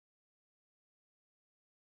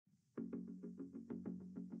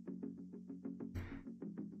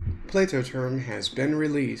PLATOTerm has been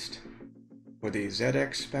released for the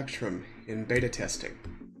ZX Spectrum in beta testing.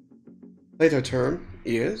 PLATOTerm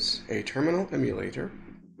is a terminal emulator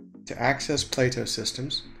to access Plato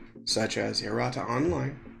systems such as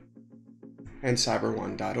IRATA.ONLINE and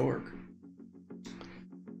cyber1.org.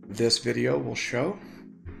 This video will show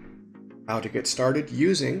how to get started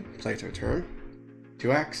using PLATOTerm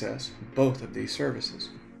to access both of these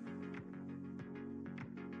services.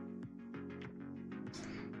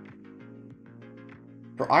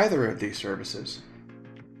 For either of these services,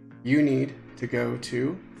 you need to go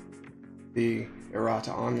to the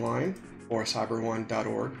IRATA.ONLINE or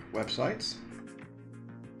cyber1.org websites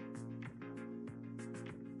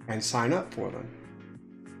and sign up for them.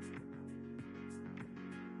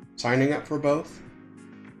 Signing up for both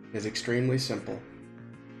is extremely simple.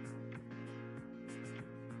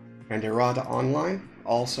 And IRATA.ONLINE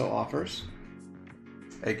also offers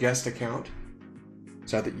a guest account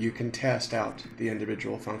so that you can test out the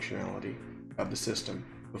individual functionality of the system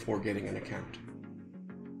before getting an account.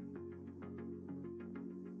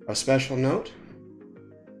 A special note,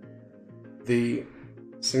 the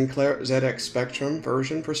Sinclair ZX Spectrum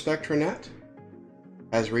version for Spectranet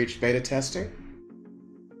has reached beta testing,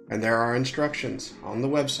 and there are instructions on the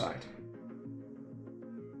website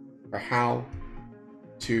for how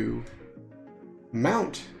to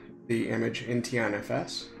mount the image in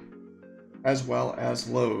TNFS as well as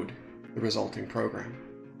load the resulting program.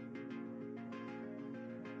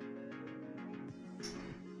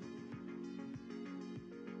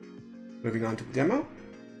 Moving on to the demo,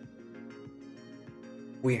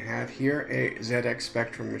 we have here a ZX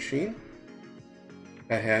Spectrum machine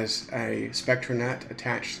that has a Spectranet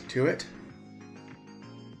attached to it,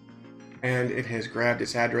 and it has grabbed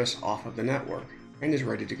its address off of the network and is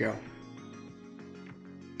ready to go.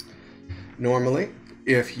 Normally,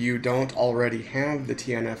 if you don't already have the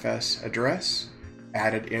TNFS address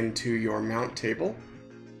added into your mount table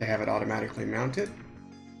to have it automatically mounted,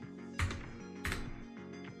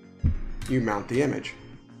 you mount the image.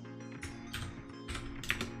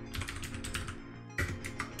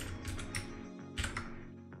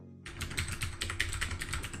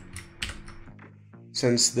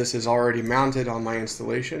 Since this is already mounted on my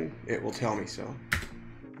installation, it will tell me so.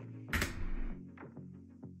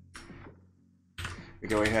 We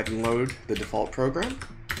go ahead and load the default program,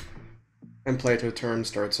 and PLATOTerm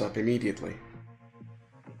starts up immediately.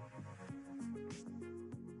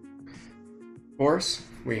 Of course,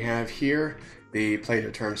 we have here the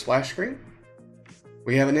PLATOTerm splash screen.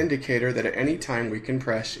 We have an indicator that at any time we can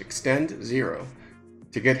press extend 0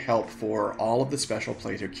 to get help for all of the special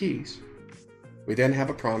Plato keys. We then have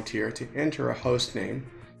a prompt here to enter a host name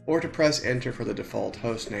or to press enter for the default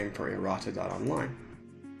host name for IRATA.ONLINE.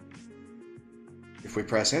 If we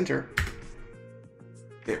press enter,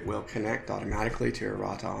 it will connect automatically to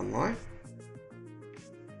IRATA.ONLINE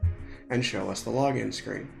and show us the login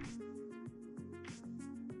screen.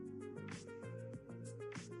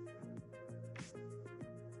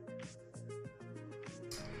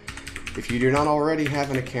 If you do not already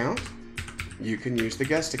have an account, you can use the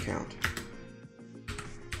guest account.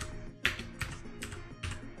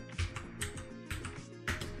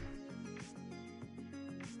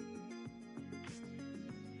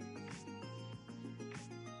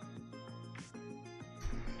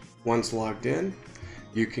 Once logged in,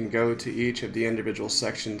 you can go to each of the individual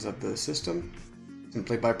sections of the system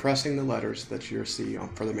simply by pressing the letters that you see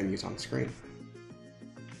for the menus on screen.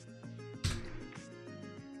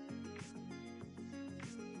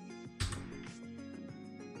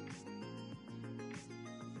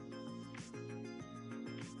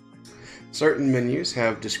 Certain menus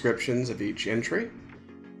have descriptions of each entry.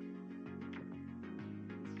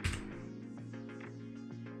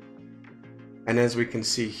 And as we can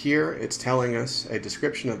see here, it's telling us a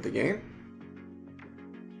description of the game,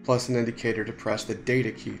 plus an indicator to press the data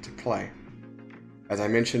key to play. As I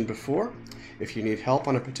mentioned before, if you need help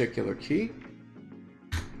on a particular key,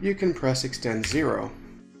 you can press extend 0.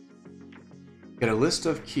 Get a list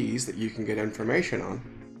of keys that you can get information on,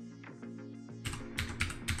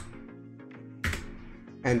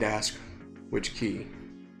 and ask which key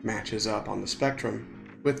matches up on the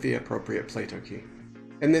spectrum with the appropriate Plato key.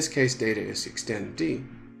 In this case, data is extend D.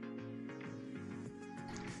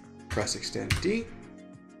 Press extend D.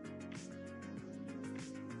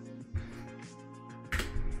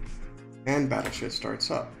 And Battleship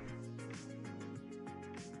starts up.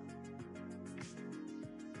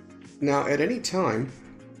 Now, at any time,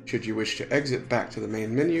 should you wish to exit back to the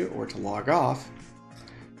main menu or to log off,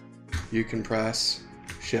 you can press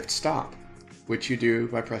Shift Stop, which you do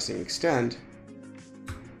by pressing Extend,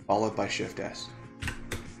 followed by Shift S.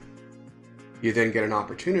 You then get an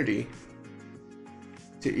opportunity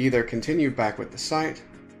to either continue back with the site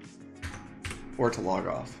or to log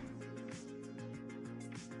off.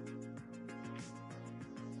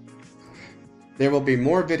 There will be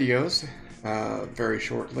more videos very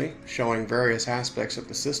shortly showing various aspects of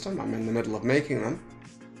the system. I'm in the middle of making them.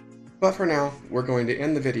 But for now, we're going to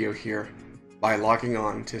end the video here by logging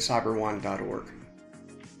on to cyber1.org.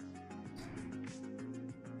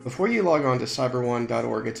 Before you log on to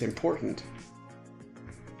cyber1.org, it's important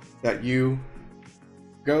that you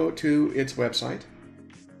go to its website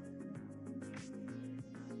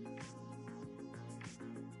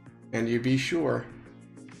and you be sure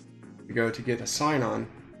to go to get a sign-on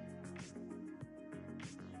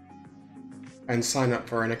and sign up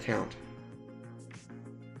for an account.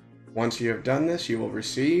 Once you have done this, you will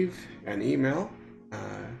receive an email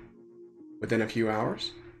within a few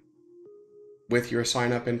hours with your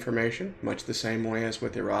sign-up information, much the same way as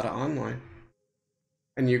with IRATA.ONLINE,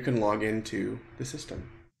 and you can log into the system.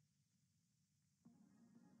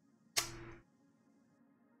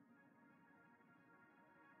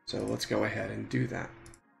 So let's go ahead and do that.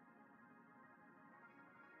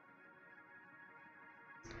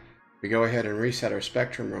 We go ahead and reset our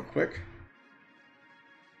Spectrum real quick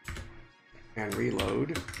and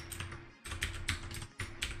reload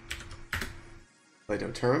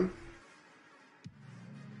PLATOTerm.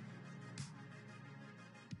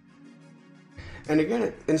 And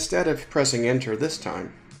again, instead of pressing enter this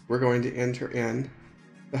time, we're going to enter in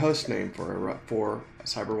the host name for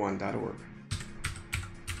cyber1.org,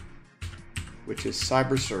 which is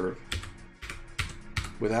cyberserve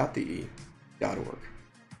without the e.org.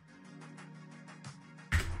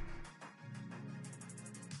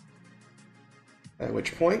 At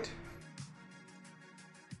which point,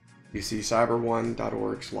 you see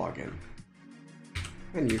cyber1.org's login.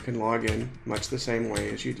 And you can log in much the same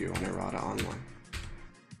way as you do on IRATA.ONLINE.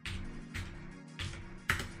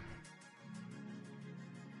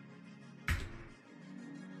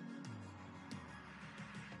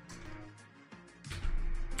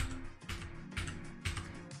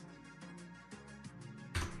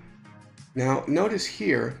 Now, notice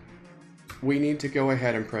here, we need to go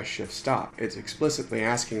ahead and press Shift Stop. It's explicitly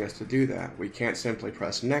asking us to do that. We can't simply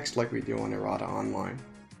press Next like we do on IRATA.ONLINE.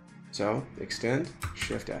 So, extend,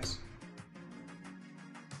 Shift S.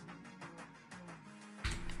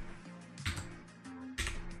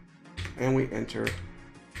 And we enter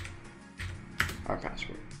our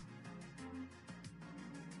password.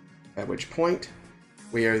 At which point,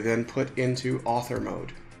 we are then put into author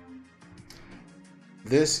mode.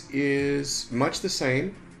 This is much the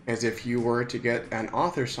same as if you were to get an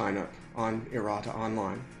author sign up on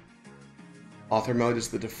IRATA.ONLINE. Author mode is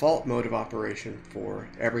the default mode of operation for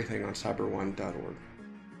everything on cyber1.org.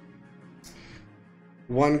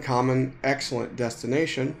 One common excellent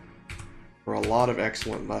destination for a lot of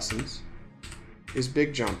excellent lessons is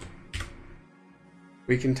Big Jump.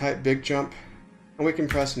 We can type Big Jump and we can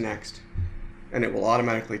press Next, and it will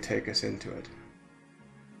automatically take us into it.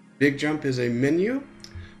 Big Jump is a menu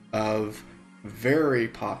of very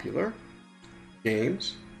popular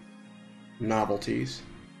games, novelties,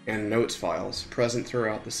 and notes files present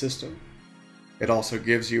throughout the system. It also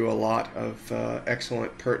gives you a lot of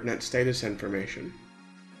excellent pertinent status information,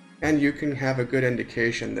 and you can have a good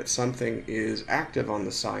indication that something is active on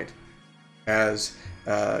the site, as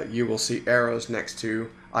you will see arrows next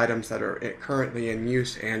to items that are currently in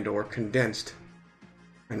use and or condensed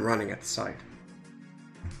and running at the site.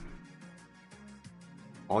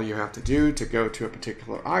 All you have to do to go to a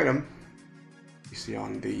particular item, you see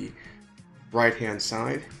on the right hand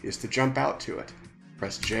side, is to jump out to it.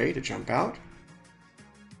 Press J to jump out,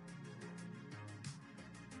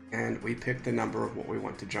 and we pick the number of what we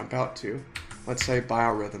want to jump out to. Let's say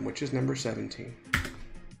Biorhythm, which is number 17.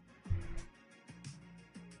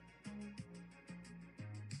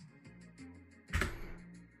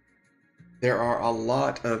 There are a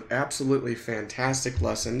lot of absolutely fantastic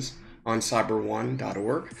lessons on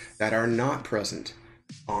cyber1.org that are not present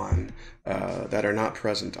on IRATA.ONLINE.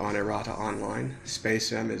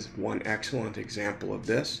 SpaceM is one excellent example of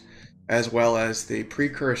this, as well as the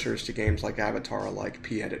precursors to games like Avatar, like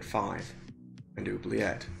P-Edit 5 and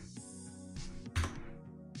Oubliette.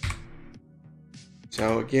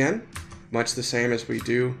 So again, much the same as we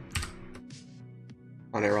do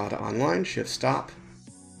on IRATA.ONLINE, Shift Stop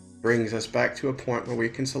brings us back to a point where we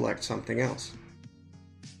can select something else.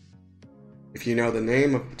 If you know the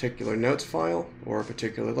name of a particular notes file or a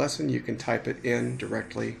particular lesson, you can type it in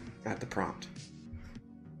directly at the prompt.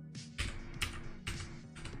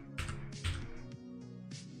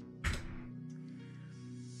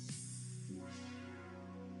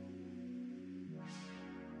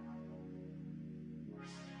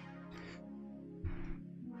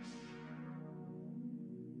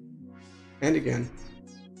 and again.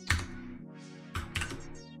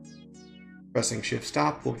 Pressing Shift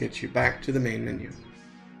Stop will get you back to the main menu.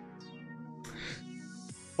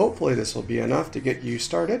 Hopefully this will be enough to get you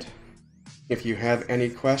started. If you have any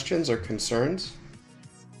questions or concerns,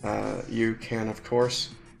 you can, of course,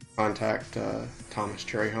 contact Thomas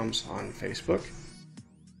Cherryhomes on Facebook.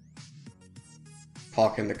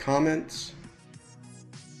 Talk in the comments,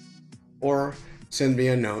 or send me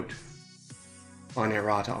a note on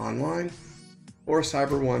IRATA.ONLINE or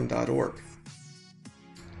cyber1.org.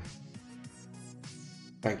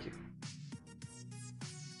 Thank you.